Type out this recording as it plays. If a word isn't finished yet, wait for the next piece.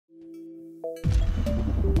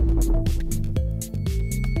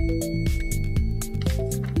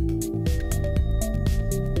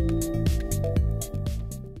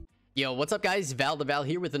Yo, what's up guys? VALtheVAL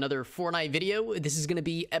here with another Fortnite video. This is going to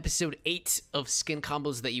be episode 8 of skin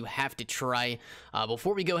combos that you have to try.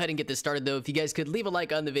 Before we go ahead and get this started though, if you guys could leave a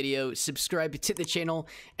like on the video, subscribe to the channel,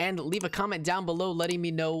 and leave a comment down below letting me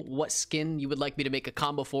know what skin you would like me to make a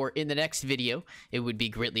combo for in the next video, it would be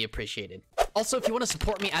greatly appreciated. Also, if you want to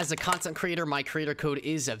support me as a content creator, my creator code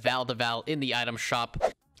is VALtheVAL in the item shop.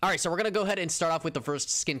 Alright, so we're going to go ahead and start off with the first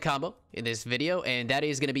skin combo in this video, and that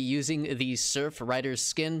is going to be using the Surf Rider's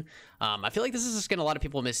skin. I feel like this is a skin a lot of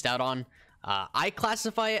people missed out on. I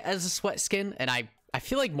classify it as a sweat skin, and I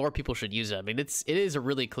feel like more people should use it. I mean, it is a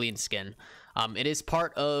really clean skin. It is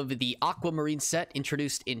part of the Aquamarine set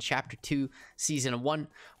introduced in Chapter 2, Season 1.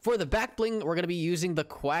 For the back bling, we're going to be using the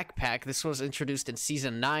Quack Pack. This was introduced in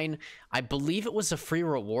Season 9. I believe it was a free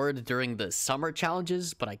reward during the summer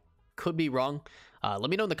challenges, but I could be wrong.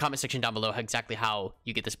 Let me know in the comment section down below exactly how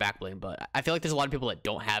you get this back bling, but I feel like there's a lot of people that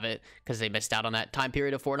don't have it because they missed out on that time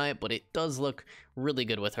period of Fortnite, but it does look really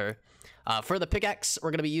good with her. For the pickaxe,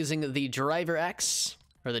 we're going to be using the Driver Axe,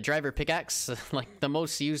 or the Driver Pickaxe, like the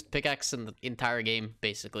most used pickaxe in the entire game,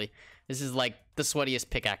 basically. This is like the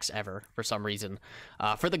sweatiest pickaxe ever, for some reason.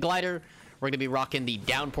 For the glider, we're going to be rocking the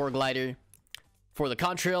Downpour Glider. For the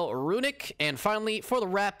Contrail, Runic, and finally, for the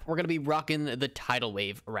wrap, we're going to be rocking the Tidal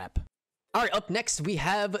Wave wrap. Alright, up next, we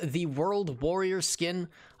have the World Warrior skin.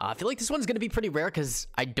 I feel like this one's going to be pretty rare because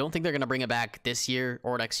I don't think they're going to bring it back this year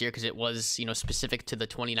or next year because it was, you know, specific to the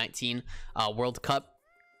 2019 World Cup.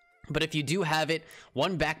 But if you do have it,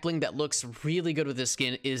 one back bling that looks really good with this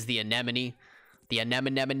skin is the Anemone. The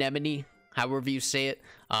Anemone, however you say it.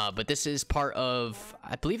 But this is part of,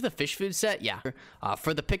 I believe, the Fish Food set. Yeah.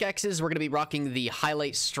 For the pickaxes, we're going to be rocking the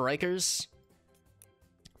Highlight Strikers.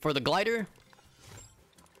 For the glider,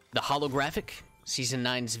 the Holographic, Season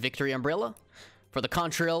 9's Victory Umbrella. For the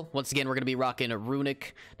Contrail, once again, we're going to be rocking a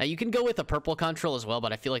Runic. Now, you can go with a purple Contrail as well,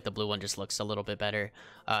 but I feel like the blue one just looks a little bit better.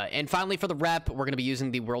 And finally, for the wrap, we're going to be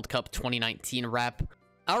using the World Cup 2019 wrap.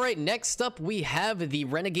 Alright, next up, we have the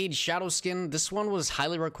Renegade Shadow skin. This one was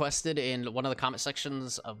highly requested in one of the comment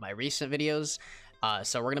sections of my recent videos.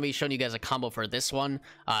 So we're going to be showing you guys a combo for this one.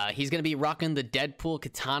 He's going to be rocking the Deadpool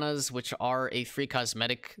Katanas, which are a free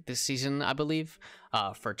cosmetic this season, I believe,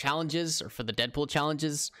 for challenges, or for the Deadpool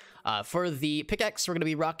challenges. For the pickaxe, we're going to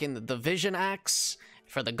be rocking the Vision Axe.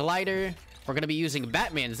 For the glider, we're going to be using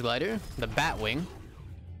Batman's glider, the Batwing.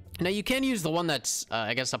 Now, you can use the one that's,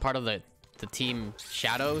 I guess, a part of the Team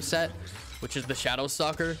Shadow set, which is the Shadow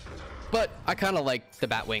Stalker, but I kind of like the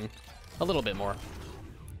Batwing a little bit more.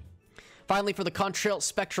 Finally, for the Contrail,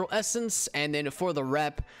 Spectral Essence, and then for the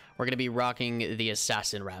wrap, we're going to be rocking the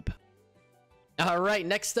Assassin wrap. Alright,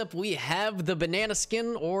 next up we have the Banana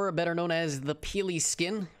skin, or better known as the Peely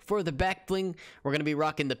skin. For the back bling, we're going to be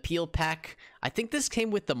rocking the Peel Pack. I think this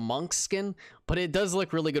came with the Monk skin, but it does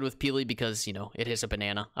look really good with Peely because, you know, it is a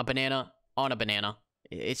banana on a banana.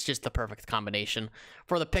 It's just the perfect combination.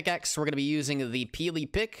 For the pickaxe, we're going to be using the Peely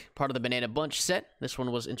Pick, part of the Banana Bunch set. This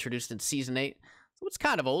one was introduced in Season 8, so it's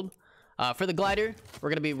kind of old. For the glider, we're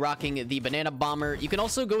going to be rocking the Banana Bomber. You can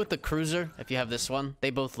also go with the Cruiser if you have this one.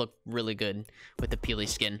 They both look really good with the Peely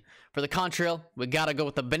skin. For the Contrail, we got to go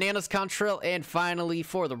with the Bananas Contrail. And finally,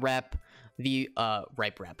 for the wrap, the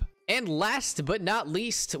Ripe wrap. And last but not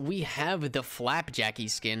least, we have the Flapjacky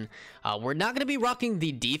skin. We're not going to be rocking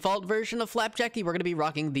the default version of Flapjacky. We're going to be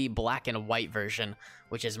rocking the black and white version,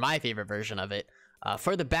 which is my favorite version of it.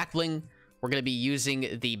 For the back bling, we're going to be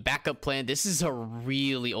using the Backup Plan. This is a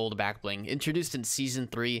really old back bling, introduced in Season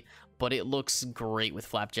 3, but it looks great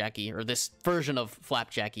with Flapjacky, or this version of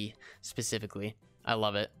Flapjacky specifically. I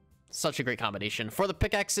love it. Such a great combination. For the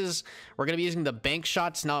pickaxes, we're going to be using the Bank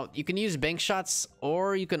Shots. Now, you can use Bank Shots,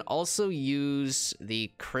 or you can also use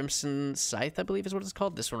the Crimson Scythe, I believe is what it's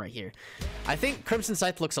called. This one right here. I think Crimson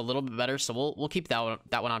Scythe looks a little bit better, so we'll keep that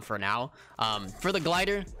one on for now. For the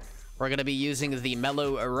glider, we're going to be using the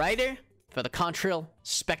Mellow Rider. For the Contrail,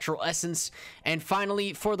 Spectral Essence. And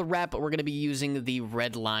finally, for the wrap, we're going to be using the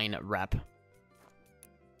Red Line wrap.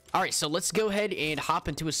 Alright, so let's go ahead and hop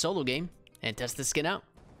into a solo game and test this skin out.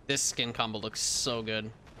 This skin combo looks so good.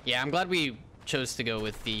 Yeah, I'm glad we chose to go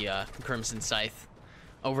with the Crimson Scythe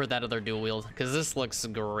over that other dual wield, because this looks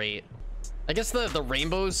great. I guess the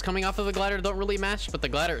rainbows coming off of the glider don't really match, but the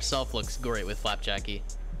glider itself looks great with Flapjacky.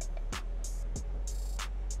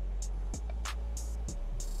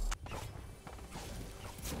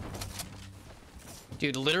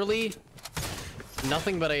 Dude, literally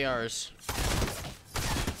nothing but ARs.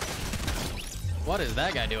 What is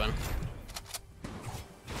that guy doing?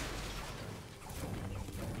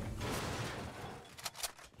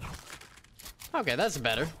 Okay, that's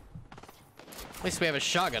better. At least we have a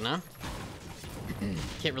shotgun, huh?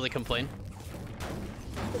 Can't really complain.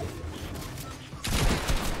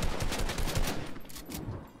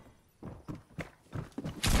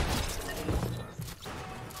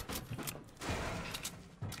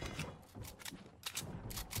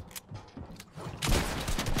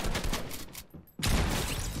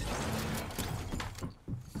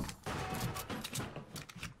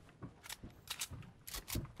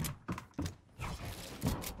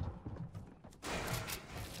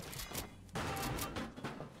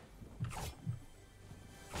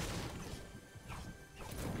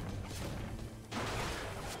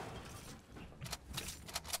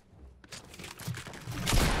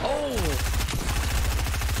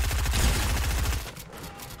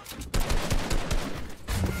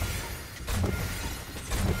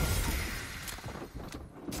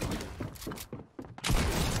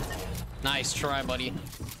 Nice try, buddy.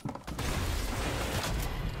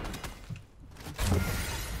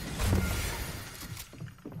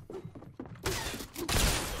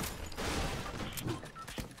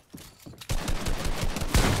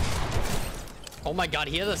 Oh my god,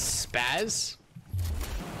 he has a spaz?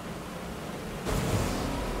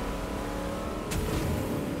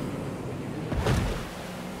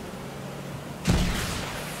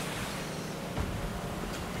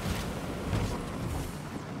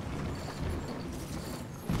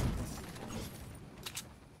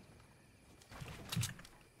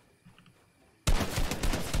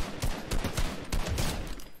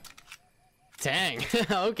 Dang,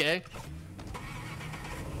 okay.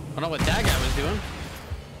 I don't know what that guy was doing.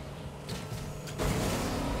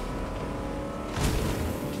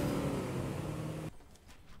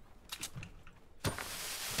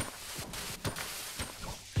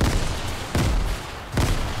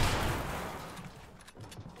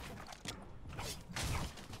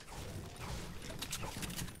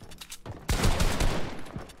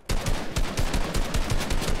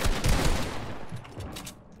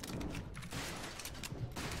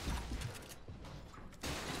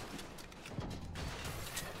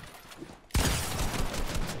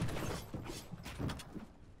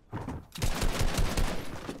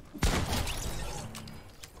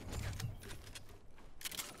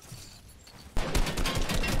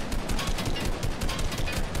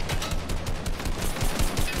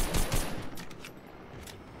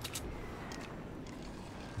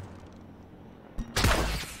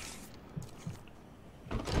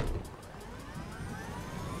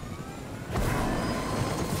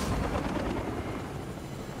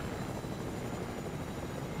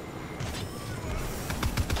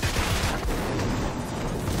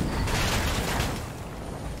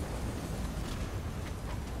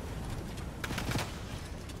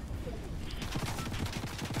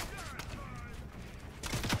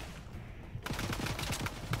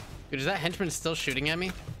 Dude, is that henchman still shooting at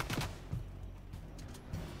me?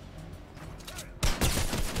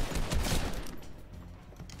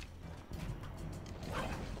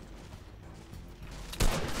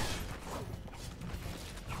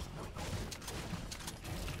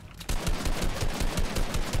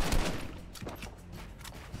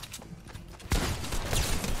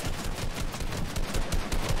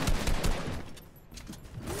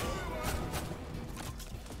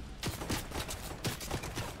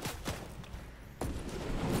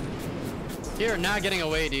 You're not getting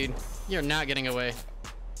away, dude. You're not getting away.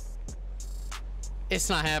 It's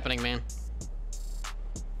not happening, man.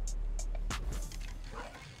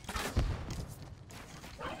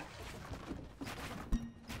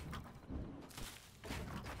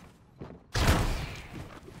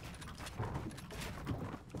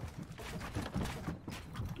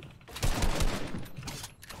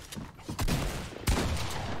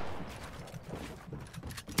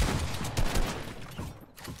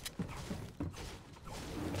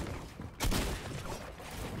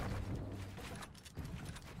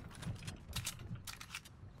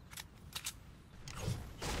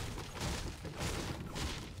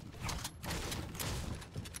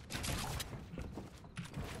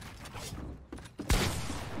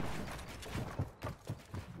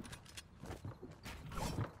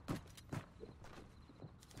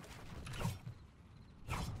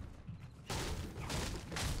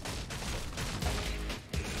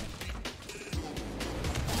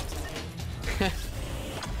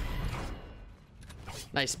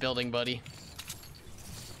 Nice building, buddy.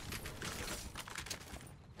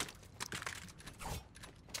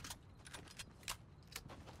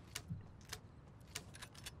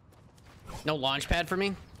 No launch pad for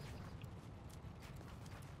me?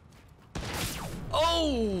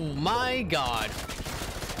 Oh my god.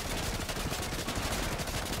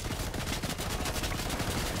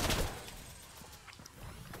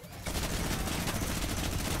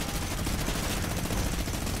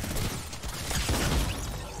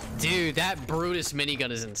 Dude, that Brutus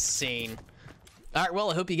minigun is insane. All right,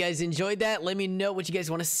 well, I hope you guys enjoyed that. Let me know what you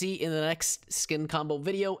guys want to see in the next skin combo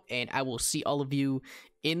video, and I will see all of you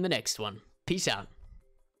in the next one. Peace out.